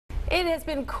It has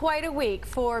been quite a week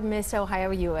for Miss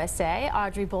Ohio USA,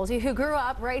 Audrey Bolsey, who grew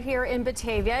up right here in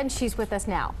Batavia, and she's with us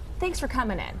now. Thanks for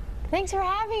coming in. Thanks for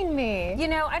having me. You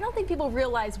know, I don't think people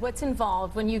realize what's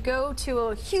involved when you go to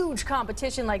a huge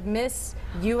competition like Miss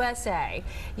USA.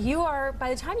 By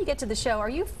the time you get to the show, are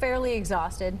you fairly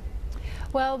exhausted?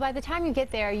 Well, by the time you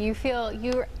get there,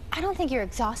 I don't think you're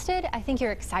exhausted. I think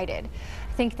you're excited.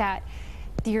 I think that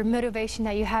your motivation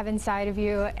that you have inside of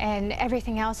you and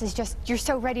everything else is just, you're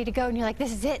so ready to go and you're like,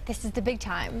 this is it, this is the big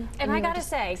time. And I gotta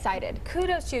say, excited.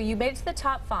 Kudos to you. You made it to the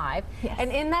top 5. Yes.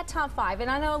 And in that top 5, and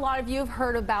I know a lot of you have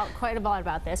heard quite a lot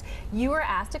about this, you were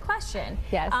asked a question.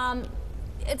 Yes.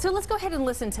 So let's go ahead and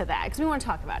listen to that because we want to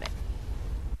talk about it.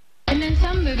 And then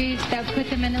some movies that put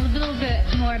them in a little bit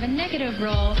more of a negative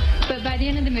role, but by the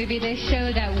end of the movie they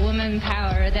show that woman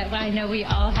power that I know we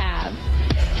all have,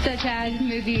 such as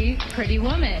movie Pretty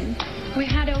Woman. We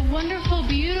had a wonderful,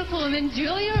 beautiful woman,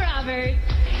 Julia Roberts,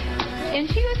 and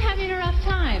she was having a rough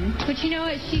time. But you know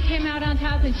what? She came out on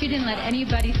top and she didn't let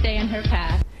anybody stay in her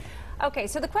path. Okay,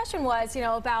 so the question was, you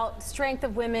know, about strength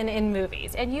of women in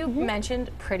movies, and you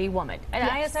mentioned Pretty Woman. And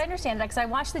Yes. I understand that because I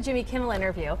watched the Jimmy Kimmel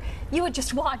interview. You had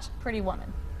just watched Pretty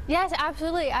Woman. Yes,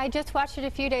 absolutely. I just watched it a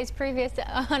few days previous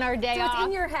on our day off. So it's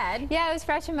in your head. Yeah, it was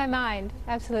fresh in my mind.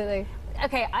 Absolutely.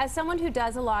 Okay, as someone who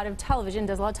does a lot of television,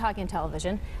 does a lot of talking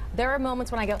television, there are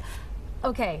moments when I go,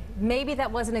 okay, maybe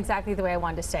that wasn't exactly the way I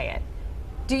wanted to say it.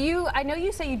 I know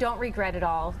you say you don't regret at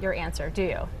all your answer, do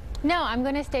you? No, I'm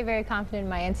going to stay very confident in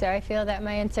my answer. I feel that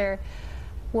my answer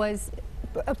was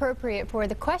appropriate for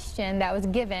the question that was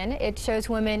given. It shows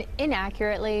women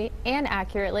inaccurately and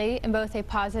accurately in both a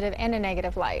positive and a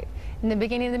negative light. In the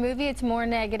beginning of the movie, it's more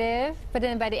negative, but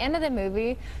then by the end of the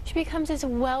movie, she becomes this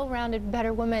well-rounded,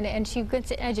 better woman, and she gets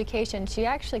an education. She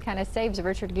actually kind of saves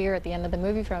Richard Gere at the end of the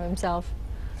movie from himself.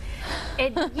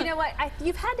 You know what?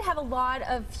 You've had to have a lot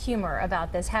of humor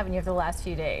about this, haven't you, over the last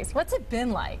few days? What's it been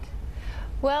like?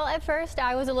 Well, at first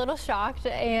I was a little shocked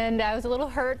and I was a little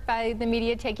hurt by the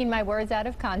media taking my words out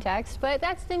of context, but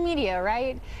that's the media,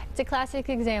 right? It's a classic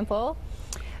example.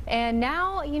 And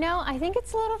now, you know, I think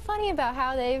it's a little funny about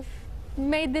how they've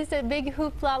made this a big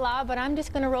hoop-la-la, but I'm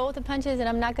just going to roll with the punches and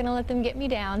I'm not going to let them get me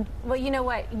down. Well, you know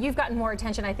what? You've gotten more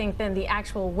attention, I think, than the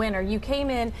actual winner. You came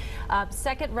in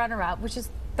second runner-up, which is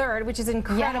third, which is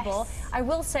incredible. Yes. I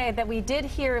will say that we did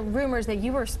hear rumors that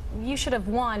you should have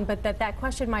won, but that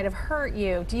question might have hurt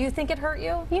you. Do you think it hurt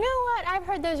you? You know what? I've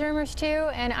heard those rumors too,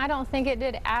 and I don't think it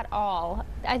did at all.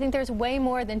 I think there's way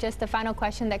more than just the final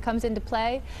question that comes into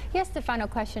play. Yes, the final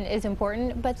question is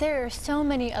important, but there are so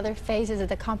many other phases of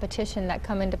the competition that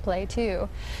come into play too.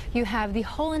 You have the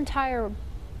whole entire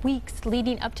weeks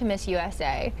leading up to Miss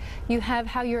USA. You have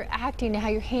how you're acting and how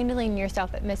you're handling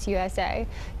yourself at Miss USA.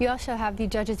 You also have the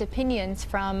judges' opinions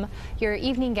from your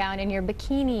evening gown and your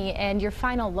bikini and your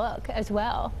final look as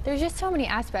well. There's just so many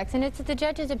aspects, and it's the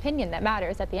judge's opinion that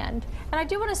matters at the end. And I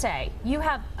do want to say,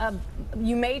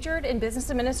 you majored in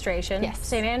business administration, Yes.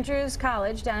 St. Andrews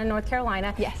College down in North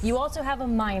Carolina. Yes. You also have a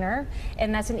minor,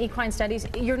 and that's in equine studies.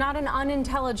 You're not an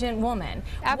unintelligent woman.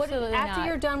 Absolutely not. After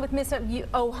you're done with Miss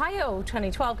Ohio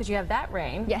 2012, because you have that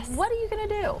reign, Yes. what are you going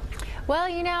to do? Well,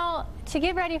 you know, to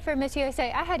get ready for Miss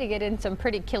USA, I had to get in some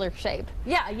pretty killer shape.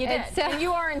 Yeah, you did. And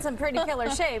you are in some pretty killer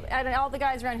shape, and all the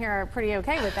guys around here are pretty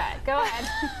okay with that. Go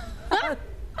ahead.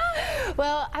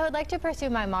 Well, I would like to pursue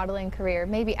my modeling career,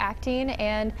 maybe acting,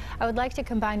 and I would like to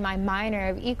combine my minor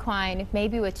of equine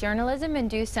maybe with journalism and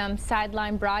do some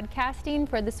sideline broadcasting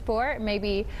for the sport,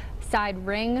 maybe side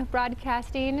ring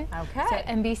broadcasting. Okay. So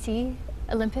NBC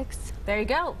Olympics. There you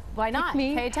go. Why not?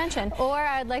 Me. Pay attention. Or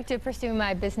I'd like to pursue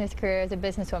my business career as a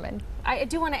businesswoman. I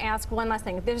do want to ask one last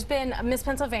thing. There's been Miss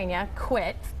Pennsylvania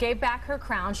quit, gave back her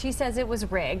crown. She says it was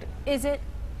rigged. Is it?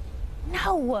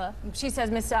 No. She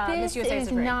says Miss USA This is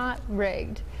is rigged. not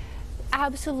rigged.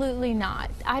 Absolutely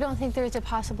not. I don't think there's a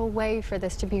possible way for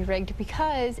this to be rigged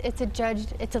because it's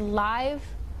a live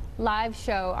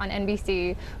show on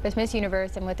NBC with Miss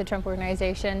Universe and with the Trump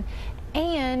Organization,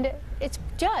 and it's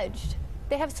judged.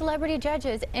 They have celebrity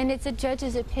judges, and it's a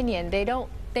judge's opinion.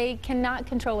 They cannot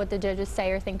control what the judges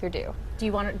say or think or do.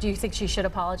 Do you think she should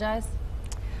apologize?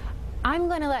 I'm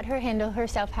going to let her handle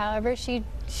herself however she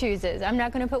chooses. I'm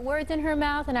not going to put words in her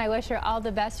mouth, and I wish her all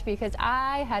the best because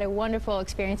I had a wonderful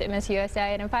experience at Miss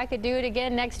USA, and if I could do it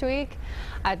again next week,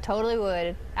 I totally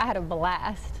would. I had a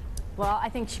blast. Well, I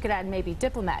think she could add maybe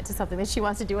diplomat to something that she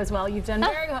wants to do as well. You've done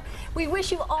very well. We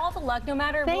wish you all the luck, no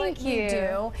matter what you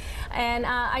do. And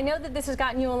I know that this has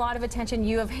gotten you a lot of attention.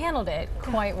 You have handled it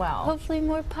quite well. Hopefully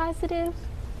more positive.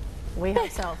 We hope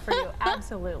so for you.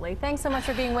 Absolutely. Thanks so much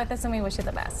for being with us, and we wish you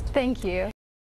the best. Thank you.